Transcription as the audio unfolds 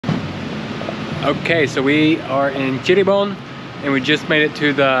Okay, so we are in Cirebon and we just made it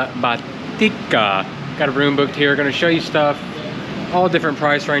to the BATIQA. Got a room booked here. Gonna show you stuff, all different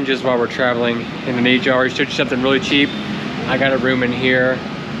price ranges while we're traveling Indonesia. I already showed you something really cheap. I got a room in here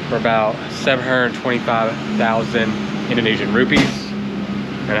for about 725,000 Indonesian rupees.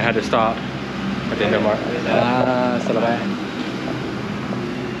 And I had to stop at the Indomart.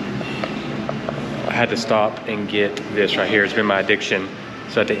 I had to stop and get this right here. It's been my addiction.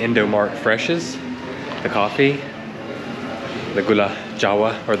 So at the Indomart Freshes, the coffee, the gula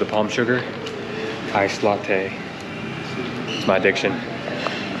Jawa or the palm sugar, iced latte. It's my addiction.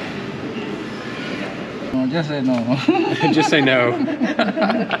 No, just say no. Just say no.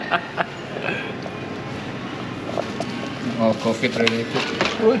 Oh, coffee related.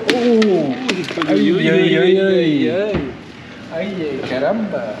 Ay,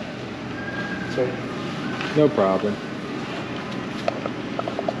 caramba. No problem.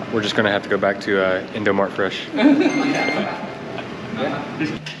 We're just gonna have to go back to Indomart Fresh.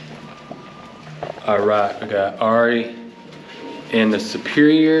 All right, we got Ari in the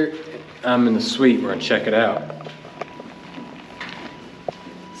Superior. I'm in the Suite. We're gonna check it out.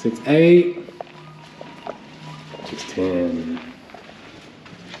 6'8", 6'10".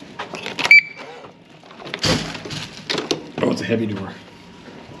 Oh, it's a heavy door.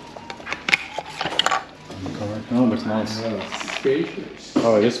 Oh, it looks nice. Spacious.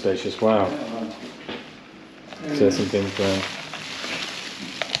 Oh, it is spacious. Wow. Says some things down.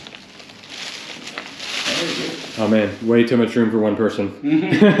 Oh man, way too much room for one person.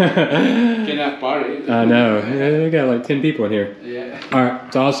 Cannot party. I know. We got like 10 people in here. Yeah. All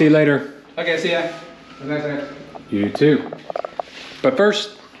right, so I'll see you later. Okay, see ya. Nice. You too. But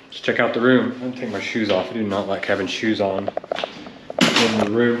first, let's check out the room. I'm gonna take my shoes off. I do not like having shoes on in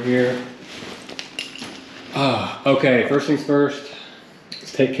the room here. Okay, first things first,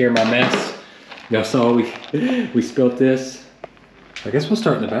 let's take care of my mess. Y'all saw we spilt this. I guess we'll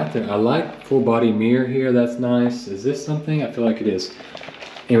start in the bathroom. I like full body mirror here, that's nice. Is this something? I feel like it is.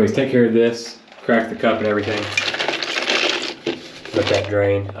 Anyways, take care of this, crack the cup and everything. Let that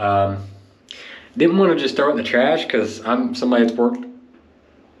drain. Didn't want to just throw it in the trash because I'm somebody that's worked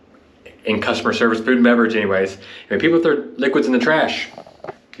in customer service, food and beverage anyways. When people throw liquids in the trash,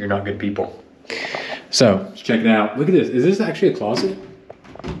 you're not good people. So, let's check it out. Look at this. Is this actually a closet?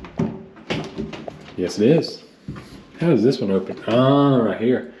 Yes, it is. How does this one open? Oh, right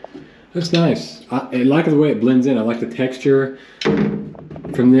here. Looks nice. I like the way it blends in. I like the texture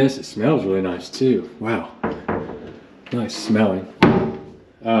from this. It smells really nice too. Wow. Nice smelling.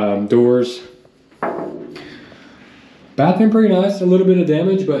 Doors. Bathroom pretty nice. A little bit of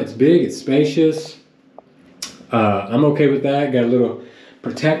damage, but it's big. It's spacious. I'm okay with that. Got a little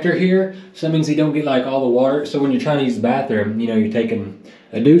protector here, so that means you don't get like all the water. So when you're trying to use the bathroom, you know, you're taking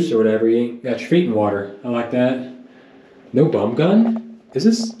a deuce or whatever, you got your feet in water. I like that. No bum gun? Is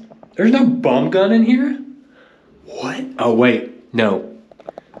this, there's no bum gun in here? What? Oh wait, no.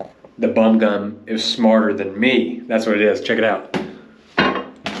 The bum gun is smarter than me. That's what it is, check it out.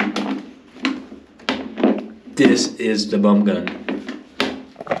 This is the bum gun,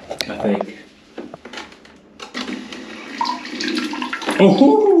 I think.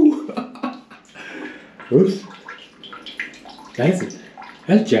 Oh! Oops.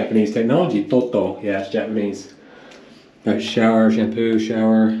 That's Japanese technology. Toto. Yeah, it's Japanese. Got shower, shampoo,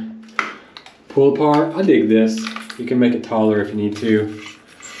 shower. Pull apart. I dig this. You can make it taller if you need to.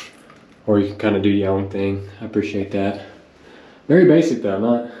 Or you can kind of do your own thing. I appreciate that. Very basic though,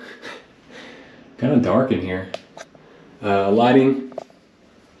 not kind of dark in here. Lighting.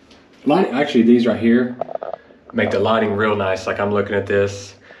 Actually, these right here make the lighting real nice. Like I'm looking at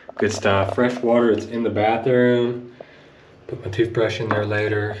this. Good stuff. Fresh water, it's in the bathroom. Put my toothbrush in there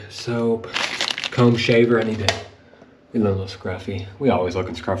later. Soap. Comb shaver. I need to be a little scruffy. We always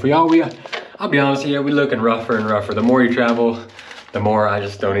looking scruffy. I'll be honest here, we looking rougher and rougher. The more you travel, the more I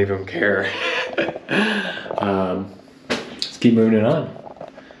just don't even care. Let's keep moving it on.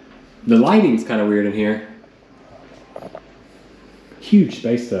 The lighting's kind of weird in here. Huge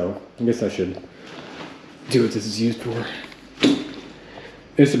space though. I guess I should do what this is used for.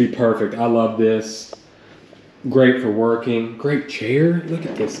 This would be perfect. I love this. Great for working. Great chair. Look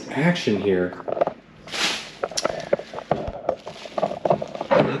at this action here.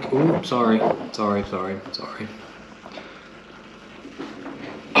 Ooh, sorry.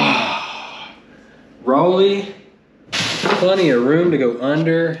 Rolly. Plenty of room to go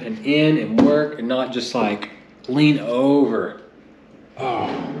under and in and work and not just like lean over. Oh.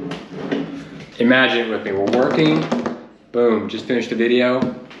 Imagine it with me. We're working. Boom, just finished the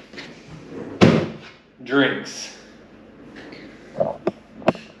video. Drinks.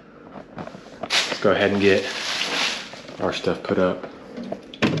 go ahead and get our stuff put up.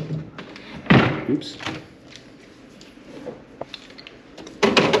 Oops.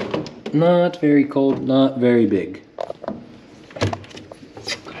 Not very cold, not very big.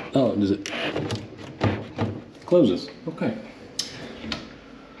 Oh, does it? Closes. Okay.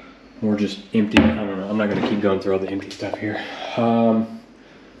 Or just empty. I don't know. I'm not going to keep going through all the empty stuff here.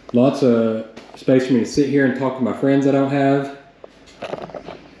 Lots of space for me to sit here and talk to my friends that I don't have.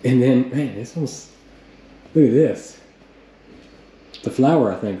 And then, man, this one's, look at this. It's a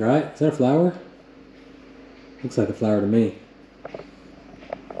flower, I think, right? Is that a flower? Looks like a flower to me.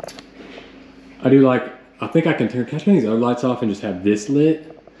 I do like, I think I can turn these other lights off and just have this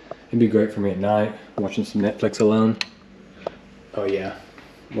lit. It'd be great for me at night, watching some Netflix alone. Oh yeah,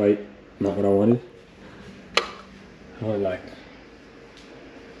 wait, not what I wanted. I would like,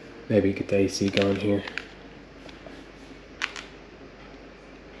 maybe get the AC going here.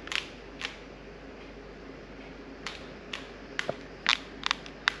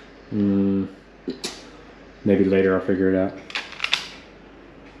 Maybe later I'll figure it out.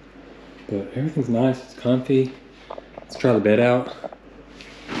 But everything's nice, it's comfy. Let's try the bed out.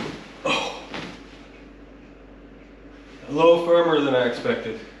 Oh. A little firmer than I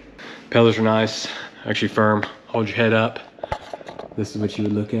expected. Pillows are nice, actually firm. Hold your head up. This is what you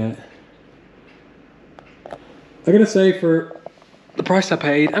would look at. I gotta say, for the price I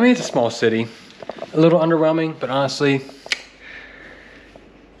paid, I mean, it's a small city. A little underwhelming, but honestly,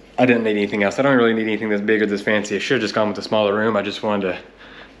 I didn't need anything else. I don't really need anything that's big or this fancy. I should have just gone with a smaller room. I just wanted to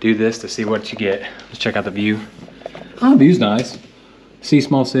do this to see what you get. Let's check out the view. Oh, the view's nice. See,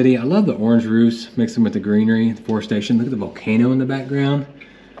 small city. I love the orange roofs mixed in with the greenery, the forestation. Look at the volcano in the background.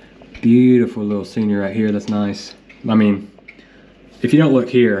 Beautiful little scenery right here. That's nice. I mean, if you don't look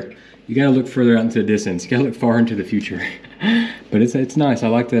here, you gotta look further out into the distance. You gotta look far into the future. But it's nice. I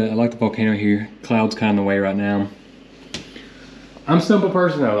like the volcano here. Clouds kind of in the way right now. I'm a simple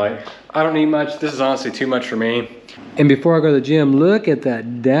person though. Like, I don't need much. This is honestly too much for me. And before I go to the gym, look at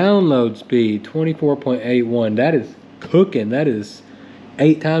that download speed, 24.81. That is cooking. That is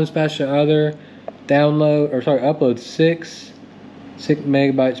 8 times faster than other. Upload 6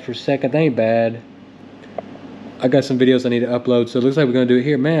 megabytes per second. That ain't bad. I got some videos I need to upload, so it looks like we're gonna do it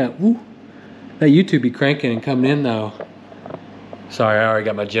here. Man, woo, that YouTube be cranking and coming in though. Sorry, I already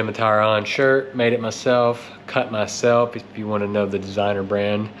got my gym attire on. Shirt, made it myself, cut myself. If you want to know the designer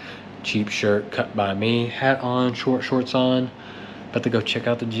brand, cheap shirt cut by me. Hat on, short shorts on. About to go check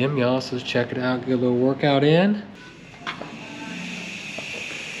out the gym, y'all. So let's check it out, get a little workout in.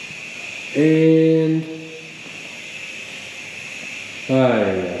 And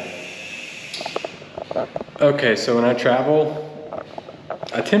okay, so when I travel,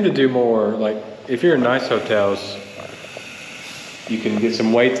 I tend to do more like, if you're in nice hotels, you can get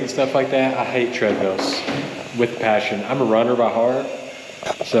some weights and stuff like that. I hate treadmills with passion. I'm a runner by heart.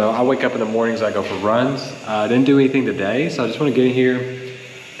 So I wake up in the mornings, I go for runs. I didn't do anything today, so I just want to get in here,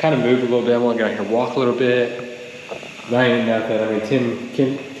 kind of move a little bit. I want to get out here, walk a little bit. That ain't nothing. I mean,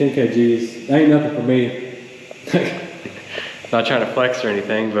 10 kgs, that ain't nothing for me. Not trying to flex or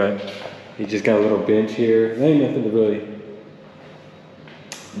anything, but you just got a little bench here. That ain't nothing to really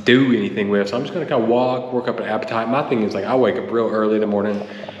do anything with. So I'm just gonna kind of walk, work up an appetite. My thing is like, I wake up real early in the morning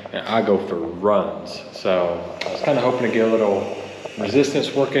and I go for runs. So I was kind of hoping to get a little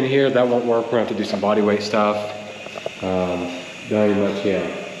resistance work in here. That won't work. We're gonna have to do some body weight stuff. Not even much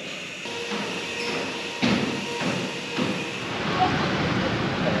yet.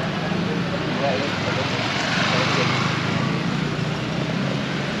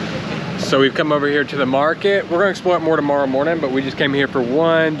 So we've come over here to the market. We're gonna explore it more tomorrow morning, but we just came here for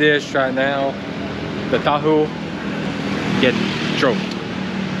one dish right now. The Tahu Gejrot.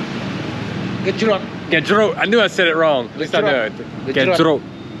 Gejrot. Gejrot. I knew I said it wrong. At least I know it. Gejrot.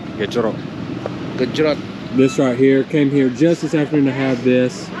 Gejrot. Gejrot. This right here, came here just this afternoon to have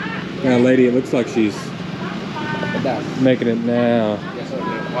this. Got a lady, it looks like she's making it now.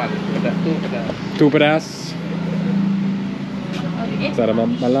 Two pedas.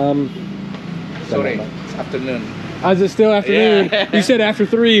 Malam. Sorry, it's afternoon. Oh, is it still afternoon? Yeah. You said after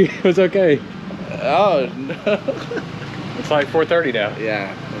 3 was okay. Oh, no. It's like 4:30 now.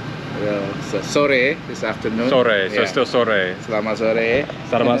 Yeah. Well, so sore this afternoon. Sore, so yeah. Still sore. Selamat sore.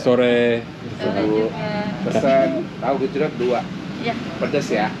 Selamat sore. Pesan tahu gejrot 2. Iya.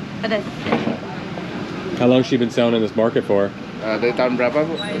 Pedas ya? Pedas. How long has she been selling in this market for? Dari tahun berapa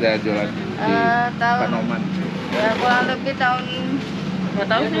Bu? Udah jualan di Kanoman. Ya kurang lebih tahun, nggak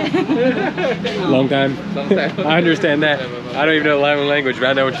tahu sih. Long time? Long time. I understand that. I don't even know the language,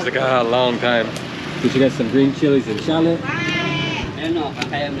 but I know what she's like, long time. So she got some green chilies and shallot.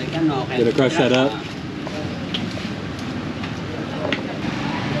 Gonna crush that up.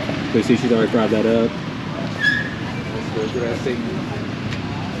 You see she's already fried that up. Dressing.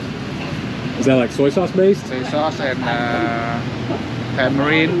 Is that like soy sauce based? Soy sauce and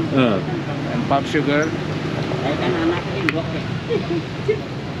tamarind and palm sugar.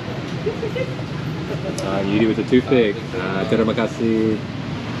 You do it with a toothpick. Terima kasih.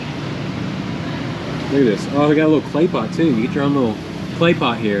 Look at this. Oh, we got a little clay pot too. You get your own little clay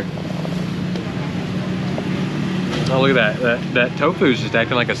pot here. Oh, look at that. That tofu is just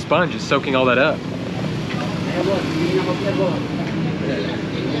acting like a sponge. It's soaking all that up.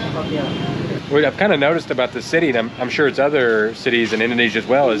 What I've kind of noticed about the city, and I'm sure it's other cities in Indonesia as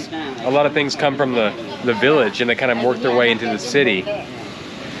well, is a lot of things come from the village and they kind of work their way into the city.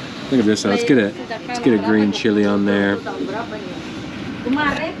 Look at this. Let's get a green chili on there.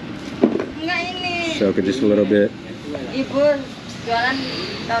 Soak it just a little bit. Ibu jualan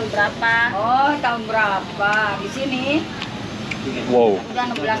tahun berapa? Oh, tahun berapa? Di sini. Whoa. Udah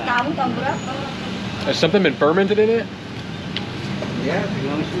 16 tahun, tahun berapa? Has something been fermented in it? Yeah,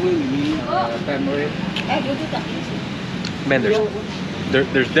 tamarind. Man,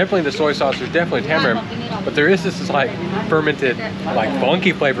 there's definitely the soy sauce. There's definitely tamarind, but there is this like fermented, like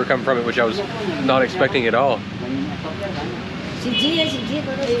funky flavor coming from it, which I was not expecting at all.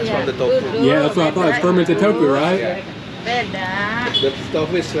 The tofu. Yeah, that's what I thought. It's fermented tofu, right? The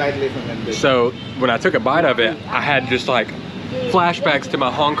tofu is slightly fermented. So when I took a bite of it, I had just like flashbacks to my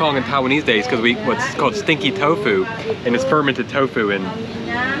Hong Kong and Taiwanese days because we eat what's called stinky tofu, and it's fermented tofu, and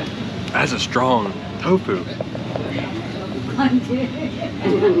that's a strong tofu.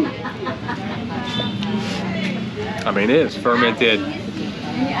 I mean, it is fermented.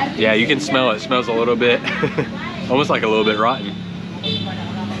 Yeah, you can smell it. It smells a little bit, almost like a little bit rotten.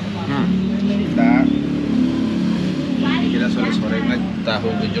 Kita sore-sore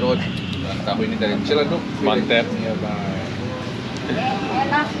tahu gejrot. Tahu ini dari Cirebon. Mantap.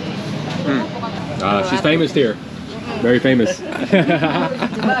 She's famous here. Very famous.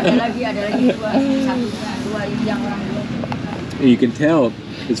 You can tell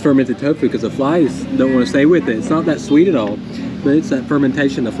it's fermented tofu because the flies don't want to stay with it. It's not that sweet at all, but it's that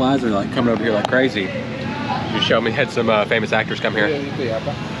fermentation. The flies are like coming over here like crazy. You showed me, had some famous actors come here.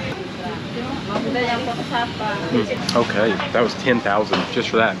 Okay, that was 10,000 just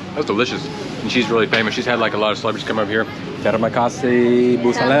for that. That was delicious. And she's really famous. She's had like a lot of celebrities come over here. Terima kasih,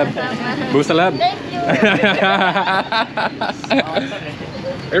 Bu Celeb. Bu Celeb.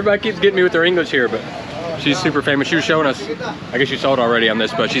 Everybody keeps getting me with their English here, but she's super famous. She was showing us, I guess you saw it already on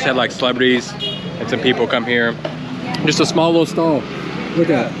this, but she's had like celebrities and some people come here. Just a small little stall. Look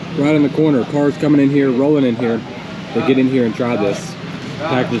at it, right in the corner. Cars coming in here, rolling in here. They get in here and try this.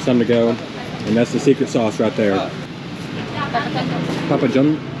 Package is something to go. And that's the secret sauce right there. Papa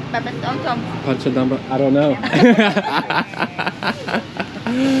John? I don't know.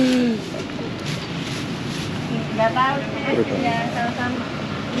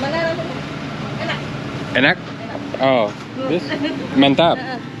 Enak? Oh, this? Mantap.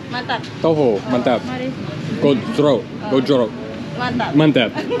 Mantap. Tohu, mantap. Gejrot. Gejrot. Mantap.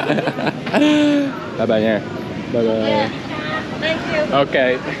 Mantap. Bye-bye. Yeah. Bye-bye. Thank you.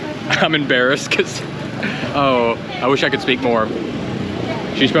 Okay. I'm embarrassed because, oh, I wish I could speak more.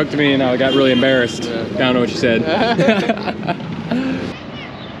 She spoke to me and I got really embarrassed. I don't know what she said.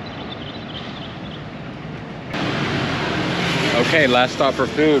 Okay, last stop for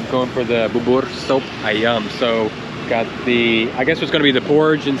food, going for the Bubur Sop Ayam. So, got the, I guess what's going to be the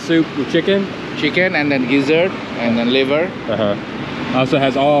porridge and soup with chicken? Chicken and then gizzard and then liver. Also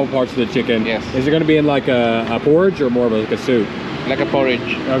has all parts of the chicken. Yes. Is it going to be in like a porridge or more of like a soup? Like a porridge.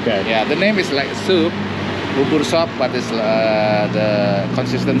 Okay. Yeah, the name is like soup, bubur sop, but it's the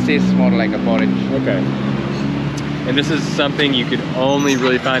consistency is more like a porridge. Okay. And this is something you could only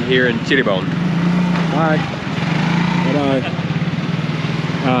really find here in Cirebon. Bye. Bye-bye.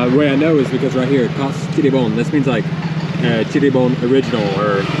 The way I know is because right here, Khas Cirebon. This means like Cirebon original,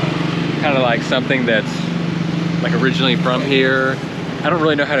 or kind of like something that's like originally from here. I don't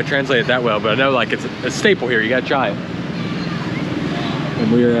really know how to translate it that well, but I know like it's a staple here. You gotta try it.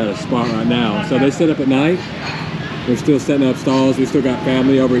 And we're at a spot right now. So they set up at night. They're still setting up stalls. We still got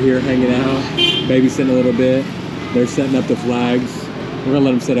family over here hanging out, babysitting a little bit. They're setting up the flags. We're gonna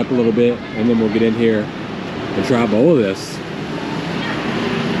let them set up a little bit, and then we'll get in here and try a bowl of this.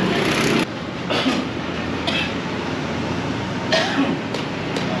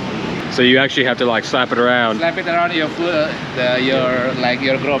 So you actually have to like slap it around. Slap it around your food, your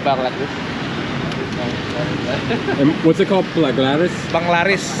grow bag like this. And what's it called? Pelajar?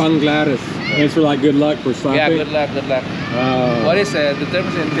 Panglaris. Panglaris. And it's for like good luck for stopping? Yeah, good luck, good luck. What is the term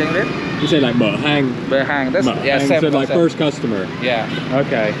in English? You say like mở hang. Mở hang. That's yeah, hang, same so like concept. first customer. Yeah.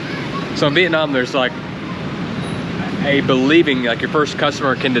 Okay. So in Vietnam, there's like a believing like your first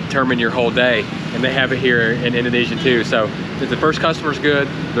customer can determine your whole day, and they have it here in Indonesia too. So if the first customer's good,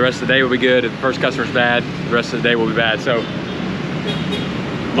 the rest of the day will be good. If the first customer's bad, the rest of the day will be bad. So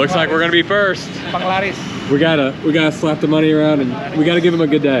looks like we're gonna be first. Panglaris. We gotta slap the money around and we gotta give them a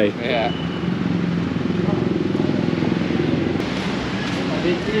good day. Yeah.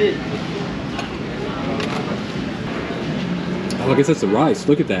 Oh, I guess that's the rice.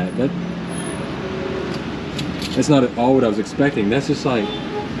 Look at that. That's not at all what I was expecting. That's just like,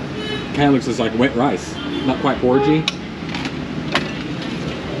 kind of looks just like wet rice. Not quite porgy.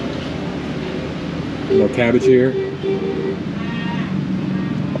 A little cabbage here.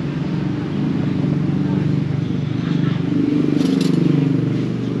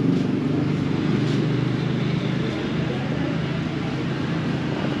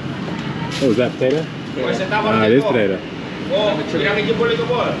 Oh, is that potato? Ah, it is potato.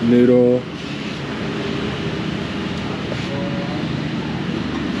 Noodle.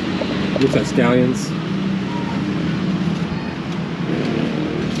 What's that, scallions?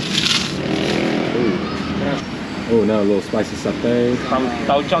 Oh, now a little spicy satay.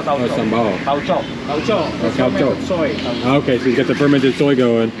 Tahu chow. Oh, sambal. Tahu chow. Oh, tahu chow. Soy. Okay, so you got the fermented soy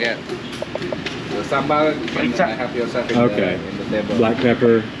going. Yeah. The sambal, you can have yourself in, Okay. in the table. Black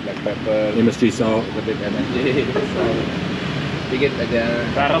pepper. Black pepper. MSG salt. A bit MSG. Dikit aja.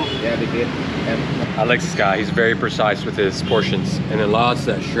 Garam. Yeah, dikit. I like this guy. He's very precise with his portions. And then lots of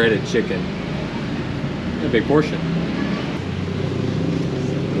that shredded chicken. A big portion.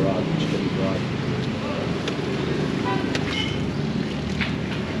 Broad, chicken broad.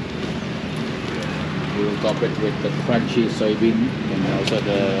 We will top it with the crunchy soybean and also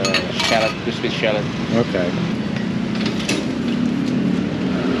the shallot, crispy shallot. Okay.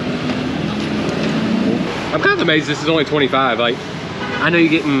 I'm kind of amazed this is only 25. Like, I know you're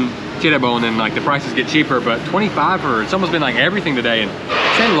getting Cirebon and like the prices get cheaper, but 25 for, it's almost been like everything today, and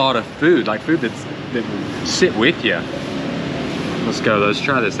it's had a lot of food, like food that will sit with you. Let's go, let's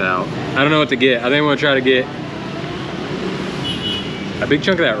try this out. I don't know what to get. I think I'm gonna try to get a big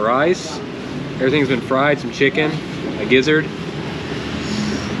chunk of that rice. Everything's been fried, some chicken, a gizzard,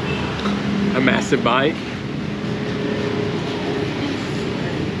 a massive bite.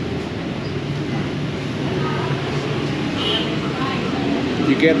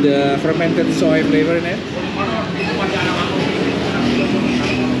 You get the fermented soy flavor in it?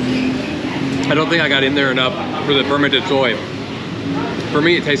 I don't think I got in there enough for the fermented soy. For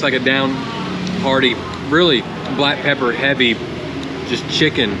me, it tastes like a down, hearty, really black pepper heavy, just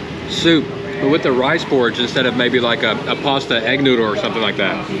chicken soup, but with the rice porridge instead of maybe like a pasta egg noodle or something like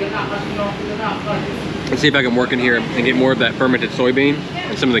that. Let's see if I can work in here and get more of that fermented soybean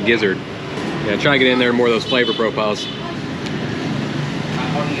and some of the gizzard. Yeah, try to get in there more of those flavor profiles.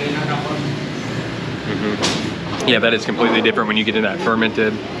 Yeah, that is completely different when you get in that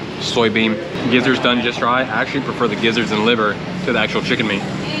fermented soybean. Gizzard's done just right. I actually prefer the gizzards and liver to the actual chicken meat.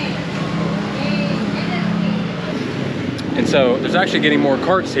 And so there's actually getting more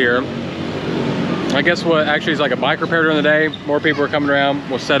carts here. I guess what actually is like a bike repair during the day. More people are coming around.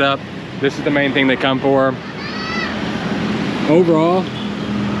 We'll set up. This is the main thing they come for. Overall,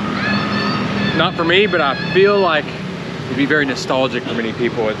 not for me, but I feel like it'd be very nostalgic for many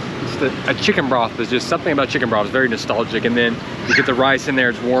people. A chicken broth is just something about chicken broth is very nostalgic, and then you get the rice in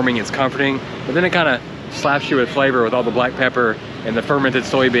there, it's warming, it's comforting, but then it kind of slaps you with flavor with all the black pepper and the fermented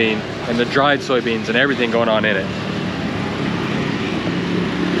soybean and the dried soybeans and everything going on in it.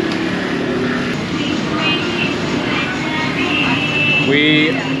 We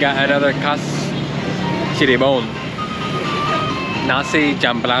got another khas Cirebon, Nasi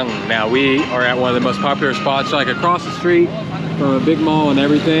Jamblang. Now we are at one of the most popular spots, like across the street from a big mall and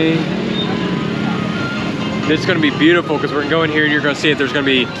everything. This is going to be beautiful because we're going to go in here and you're going to see it. There's going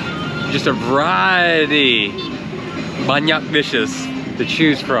to be just a variety, banyak dishes to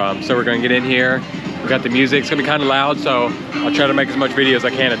choose from. So we're going to get in here. We got the music. It's going to be kind of loud, so I'll try to make as much video as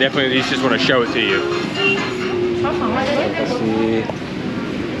I can. I definitely at least just want to show it to you. Let's see.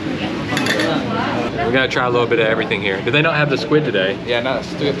 We gotta try a little bit of everything here. Did they not have the squid today? Yeah, not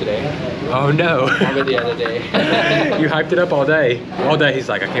squid today. Oh no. Only the other day. You hyped it up all day. All day he's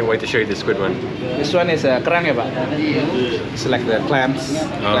like, I can't wait to show you the squid one. This one is kerang ya, Pak? It's like the clams.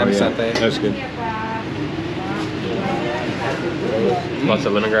 Clam satay. That's good. Lots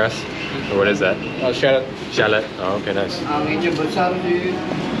of lemongrass. Or what is that? Oh, shallot. Shallot. Oh, okay, nice. Anginnya besar sih,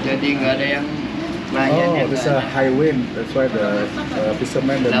 jadi nggak ada yang Oh, this is a high wind. That's why the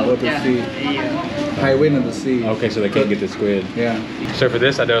fishermen don't go to sea. High wind in the sea. Okay, so they can't get the squid. Yeah. So for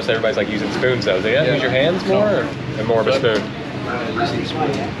this, I noticed everybody's like using spoons though. Do you use your hands more or more of a spoon?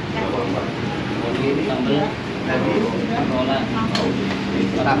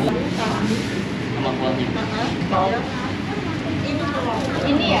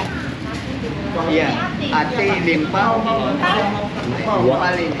 Ini ya? Iya, ati limpau.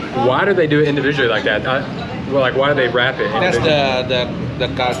 Why do they do it individually like that? Well, like why do they wrap it? That's the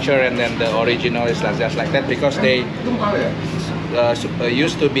culture, and then the original is just like that because they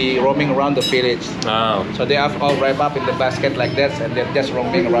used to be roaming around the village. Oh. So they have all wrapped up in the basket like that, and they're just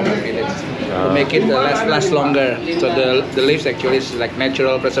roaming around the village to make it last longer. So the leaves actually is like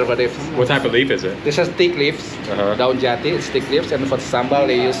natural preservative. What type of leaf is it? This is thick leaves, daun jati, it's thick leaves, and for the sambal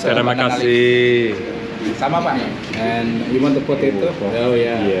they use Terima banana leaf. kasih. Sama Pak. And you want the potato? Oh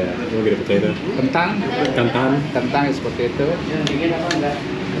yeah. Yeah, we'll get a potato. Kentang. Kentang is potato. Kentang.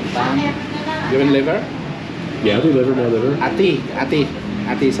 You want liver? Yeah, I'll do liver, more liver. Ati sapi.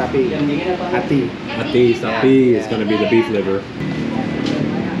 Ati sapi is going to be the beef liver.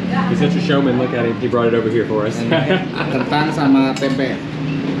 He's such a showman, look at him. He brought it over here for us. Kentang sama tempe.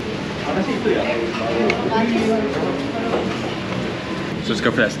 So let's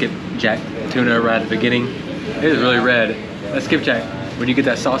go for that skipjack tuna right at the beginning. It is really red. That skipjack, when you get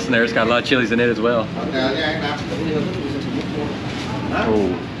that sauce in there, it's got a lot of chilies in it as well. Oh.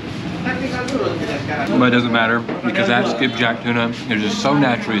 But it doesn't matter because that skipjack tuna is just so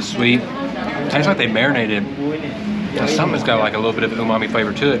naturally sweet. It tastes like they marinated. And something's got like a little bit of umami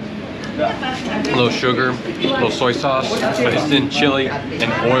flavor to it. A little sugar, a little soy sauce, but it's in chili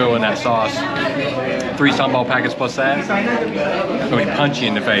and oil in that sauce. 3 sambal packets plus that. It's gonna be punchy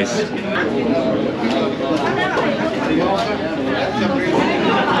in the face.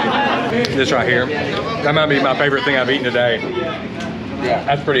 This right here, that might be my favorite thing I've eaten today. Yeah,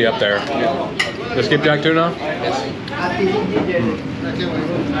 that's pretty up there. The skipjack tuna? Yes.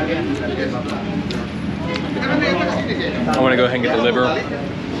 I want to go ahead and get the liver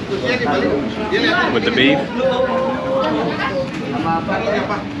with the beef.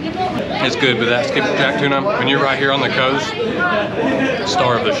 It's good, but that skipjack tuna, when you're right here on the coast,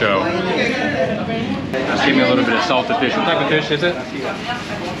 star of the show. Just give me a little bit of salted fish. What type of fish is it?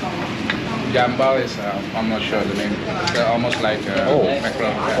 Jambal is, I'm not sure the name. It's almost like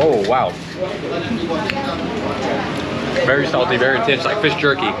McFarlin. Oh, wow. Very salty, very intense, like fish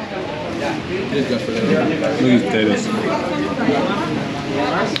jerky. Look at these potatoes.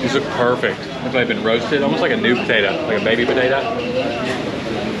 These look perfect. Look like they've been roasted, almost like a new potato, like a baby potato.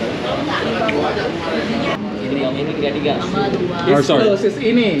 Oh, sorry. It's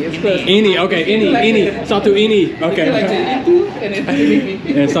ini. It's close. Ini, okay, ini. Satu ini, okay.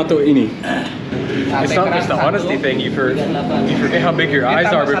 And satu ini. It's not just the honesty thing, you forget how big your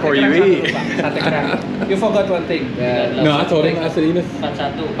eyes are before you eat. You forgot one thing. No, I told him, I said Ines.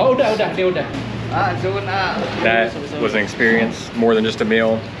 Oh, dia udah. That was an experience, more than just a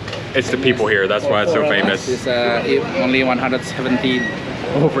meal. It's the people here, that's why it's so famous. It's only 117.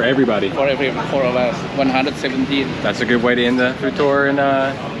 Oh, for everybody. For four of us, 117. That's a good way to end the food tour. And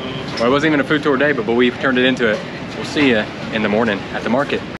well, it wasn't even a food tour day, but we've turned it into it. We'll see you in the morning at the market.